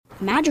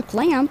magic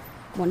lamp.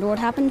 Wonder what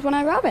happens when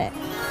I rub it.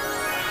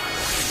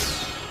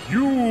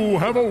 You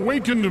have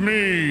awakened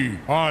me.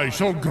 I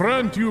shall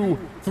grant you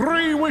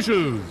 3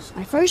 wishes.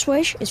 My first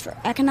wish is for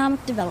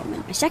economic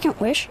development. My second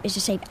wish is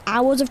to save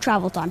hours of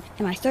travel time.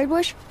 And my third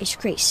wish is to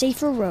create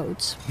safer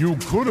roads. You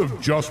could have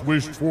just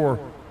wished for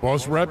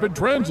bus rapid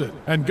transit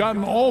and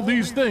gotten all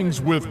these things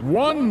with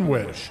 1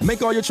 wish.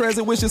 Make all your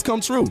transit wishes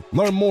come true.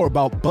 Learn more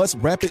about Bus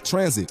Rapid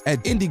Transit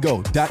at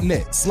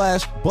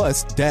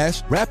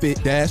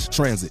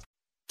indigo.net/bus-rapid-transit.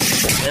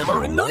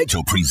 Hammer and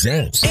Nigel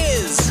presents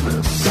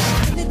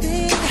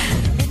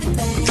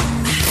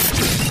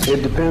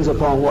It depends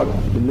upon what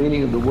the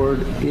meaning of the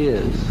word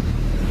is.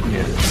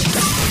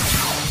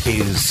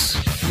 Is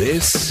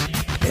this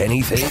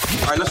anything?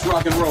 All right, let's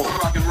rock and roll.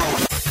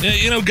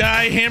 You know,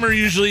 Guy, Hammer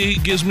usually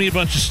gives me a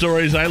bunch of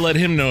stories. I let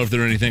him know if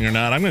they're anything or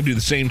not. I'm going to do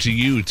the same to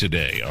you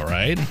today, all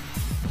right?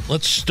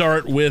 Let's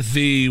start with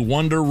the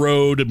Wonder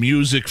Road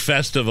Music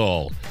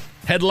Festival,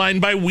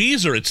 headlined by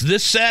Weezer. It's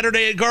this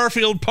Saturday at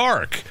Garfield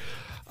Park.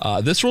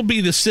 This will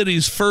be the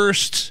city's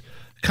first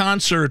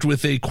concert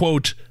with a,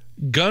 quote,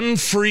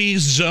 gun-free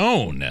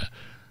zone.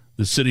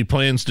 The city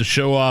plans to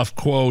show off,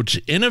 quote,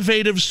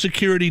 innovative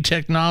security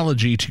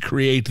technology to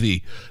create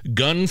the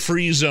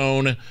gun-free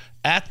zone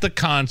at the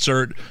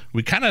concert.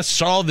 We kind of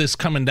saw this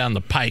coming down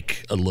the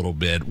pike a little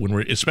bit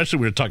especially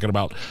we were talking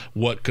about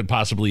what could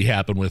possibly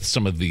happen with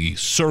some of the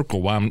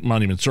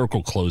Monument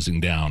Circle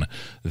closing down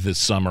this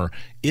summer.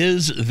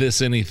 Is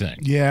this anything?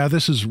 Yeah,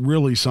 this is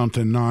really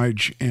something,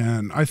 Nige,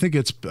 and I think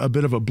it's a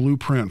bit of a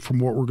blueprint from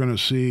what we're going to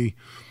see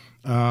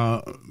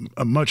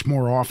much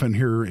more often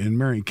here in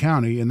Marion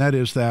County, and that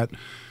is that,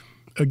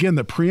 again,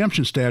 the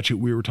preemption statute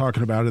we were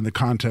talking about in the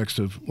context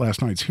of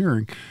last night's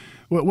hearing,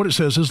 what it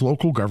says is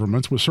local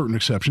governments, with certain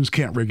exceptions,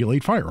 can't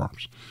regulate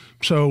firearms.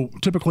 So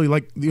typically,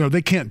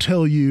 they can't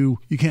tell you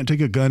can't take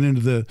a gun into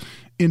the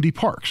Indy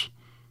parks,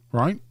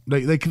 right?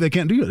 They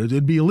can't do it.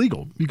 It'd be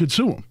illegal. You could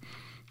sue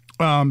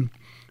them.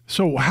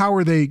 So how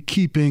are they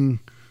keeping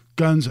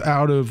guns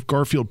out of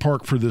Garfield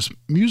Park for this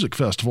music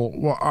festival?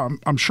 Well,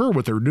 I'm sure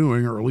what they're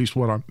doing, or at least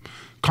what I'm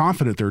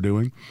confident they're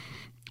doing,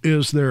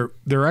 is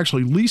they're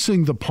actually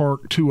leasing the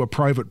park to a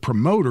private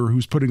promoter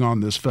who's putting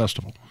on this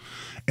festival.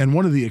 And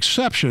one of the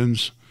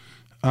exceptions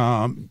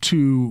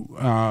to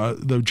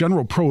the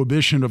general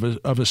prohibition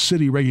of a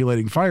city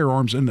regulating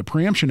firearms in the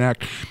Preemption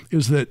Act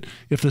is that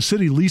if the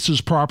city leases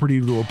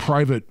property to a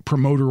private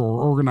promoter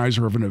or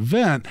organizer of an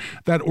event,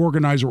 that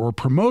organizer or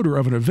promoter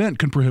of an event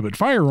can prohibit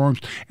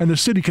firearms, and the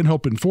city can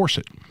help enforce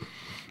it.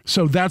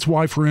 So that's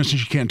why, for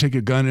instance, you can't take a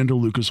gun into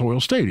Lucas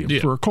Oil Stadium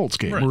for a Colts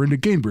game, or into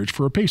Gainbridge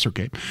for a Pacer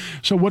game.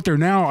 So what they're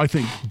now, I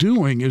think,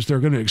 doing is they're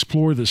going to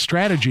explore the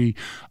strategy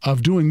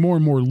of doing more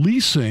and more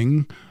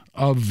leasing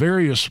of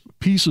various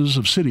pieces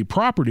of city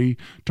property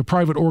to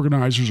private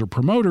organizers or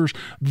promoters.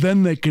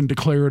 Then they can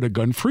declare it a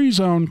gun-free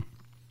zone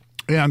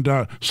and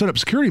set up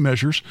security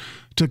measures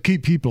to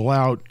keep people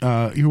out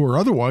who are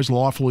otherwise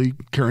lawfully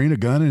carrying a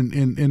gun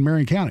in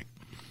Marion County.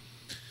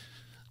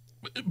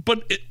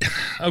 But,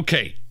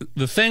 okay,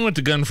 the thing with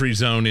the gun-free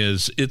zone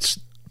is it's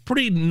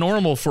pretty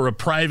normal for a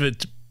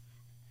private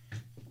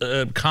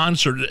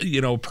concert,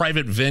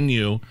 private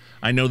venue.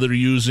 I know they're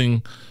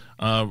using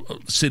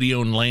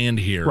city-owned land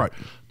here. Right.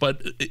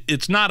 But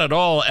it's not at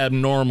all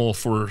abnormal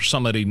for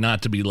somebody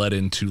not to be let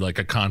into like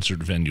a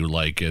concert venue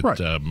like it up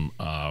in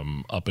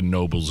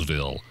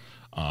Noblesville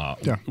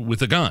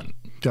with a gun.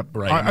 Yep.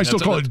 Right. I still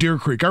call it Deer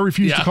Creek. I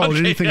refuse to call it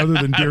anything other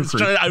than Deer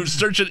Creek. I was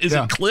searching. Is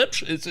it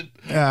Clips? Is it?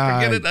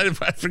 Forget it.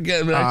 I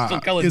forget. I still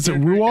call it. Is it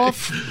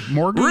Ruoff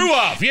Morgan?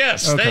 Ruoff.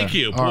 Yes. Okay. Thank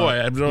you. Boy,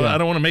 right. I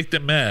don't want to make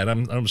them mad.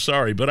 I'm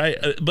sorry, but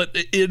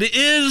it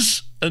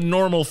is a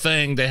normal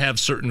thing to have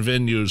certain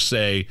venues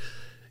say,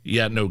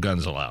 yeah, no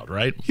guns allowed,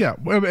 right? Yeah,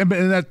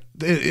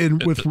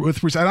 and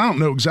with I don't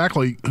know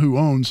exactly who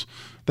owns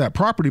that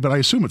property, but I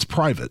assume it's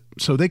private,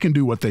 so they can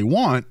do what they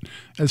want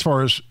as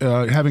far as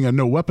having a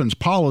no weapons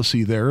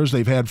policy there, as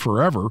they've had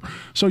forever.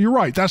 So you're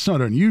right, that's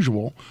not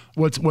unusual.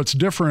 What's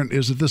different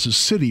is that this is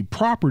city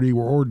property,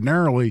 where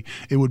ordinarily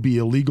it would be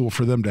illegal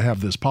for them to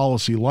have this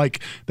policy. Like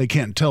they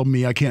can't tell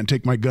me I can't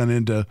take my gun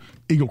into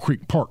Eagle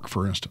Creek Park,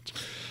 for instance.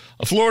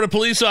 A Florida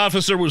police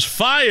officer was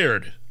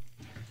fired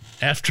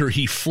after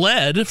he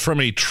fled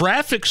from a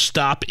traffic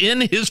stop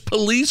in his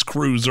police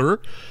cruiser.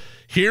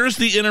 Here's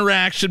the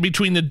interaction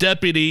between the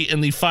deputy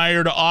and the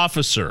fired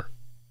officer.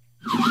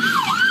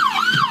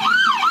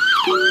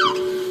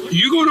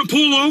 You going to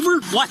pull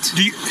over? What?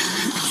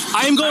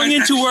 I am going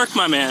into work,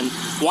 my man.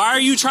 Why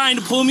are you trying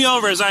to pull me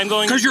over as I'm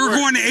going into work? Because you're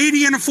going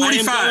 80 and a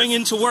 45. I am going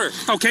into work.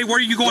 Okay,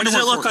 what are you going to work for? What does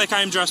it look like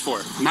I'm dressed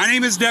for? My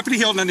name is Deputy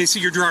Hilton, and they see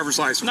your driver's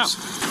license. No.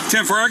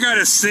 10-4, I got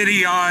a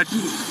city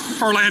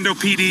Orlando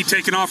PD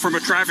taking off from a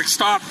traffic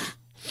stop.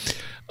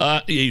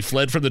 He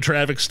fled from the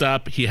traffic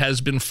stop. He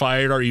has been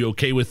fired. Are you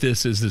okay with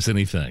this? Is this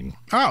anything?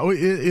 Oh, it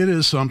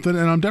is something,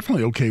 and I'm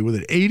definitely okay with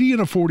it. 80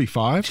 and a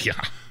 45? Yeah.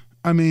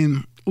 I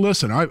mean,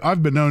 listen,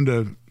 I've been known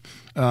to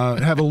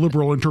have a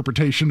liberal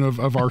interpretation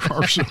of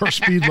our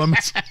speed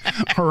limits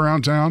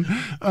around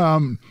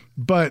town.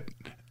 But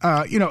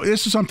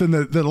This is something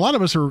that a lot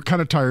of us are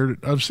kind of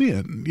tired of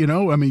seeing.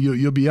 I mean,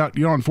 you'll be out,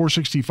 on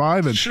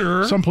 465, and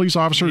some police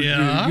officer,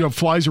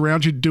 flies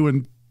around you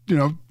doing,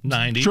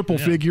 90 triple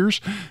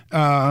figures,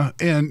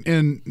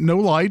 and no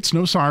lights,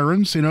 no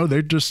sirens.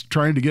 They're just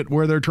trying to get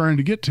where they're trying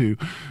to get to,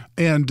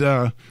 and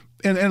a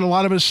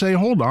lot of us say,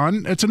 hold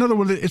on, it's another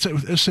one. It's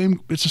the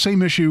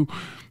same issue.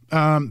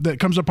 That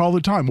comes up all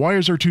the time. Why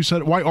are there two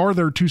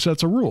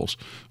sets of rules?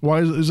 Why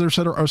is there a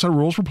set of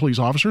rules for police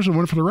officers and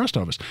one for the rest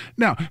of us?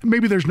 Now,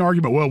 maybe there's an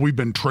argument. Well, we've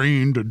been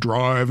trained to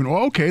drive, and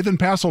okay, then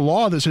pass a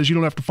law that says you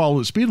don't have to follow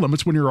the speed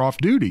limits when you're off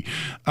duty,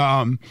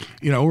 or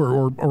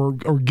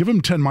give them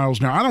 10 miles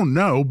an hour. I don't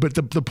know, but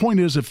the point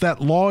is, if that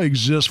law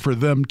exists for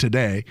them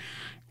today,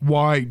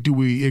 why do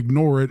we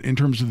ignore it in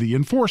terms of the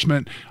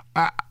enforcement?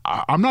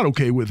 I'm not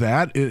okay with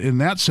that in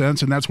that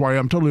sense, and that's why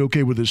I'm totally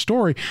okay with his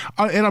story.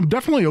 And I'm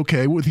definitely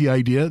okay with the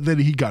idea that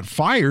he got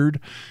fired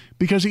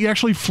because he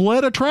actually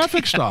fled a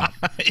traffic stop.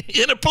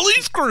 In a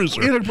police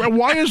cruiser.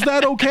 Why is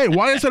that okay?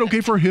 Why is that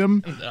okay for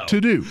him to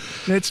do?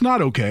 It's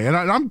not okay.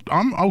 And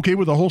I'm okay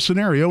with the whole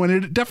scenario, and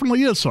it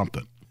definitely is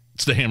something.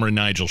 It's the Hammer and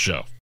Nigel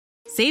Show.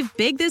 Save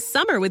big this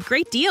summer with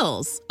great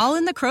deals, all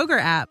in the Kroger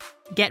app.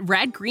 Get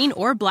red, green,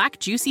 or black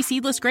juicy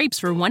seedless grapes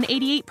for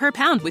 $1.88 per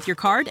pound with your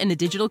card and a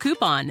digital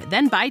coupon.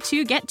 Then buy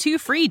 2, get 2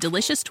 free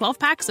delicious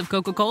 12-packs of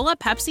Coca-Cola,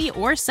 Pepsi,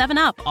 or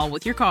 7-Up, all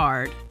with your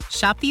card.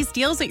 Shop these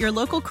deals at your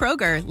local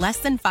Kroger, less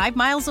than 5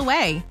 miles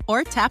away.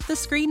 Or tap the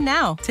screen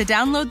now to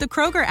download the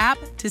Kroger app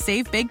to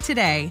save big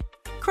today.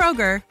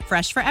 Kroger,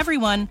 fresh for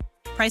everyone.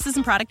 Prices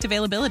and product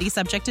availability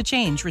subject to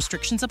change.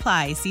 Restrictions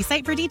apply. See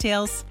site for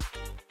details.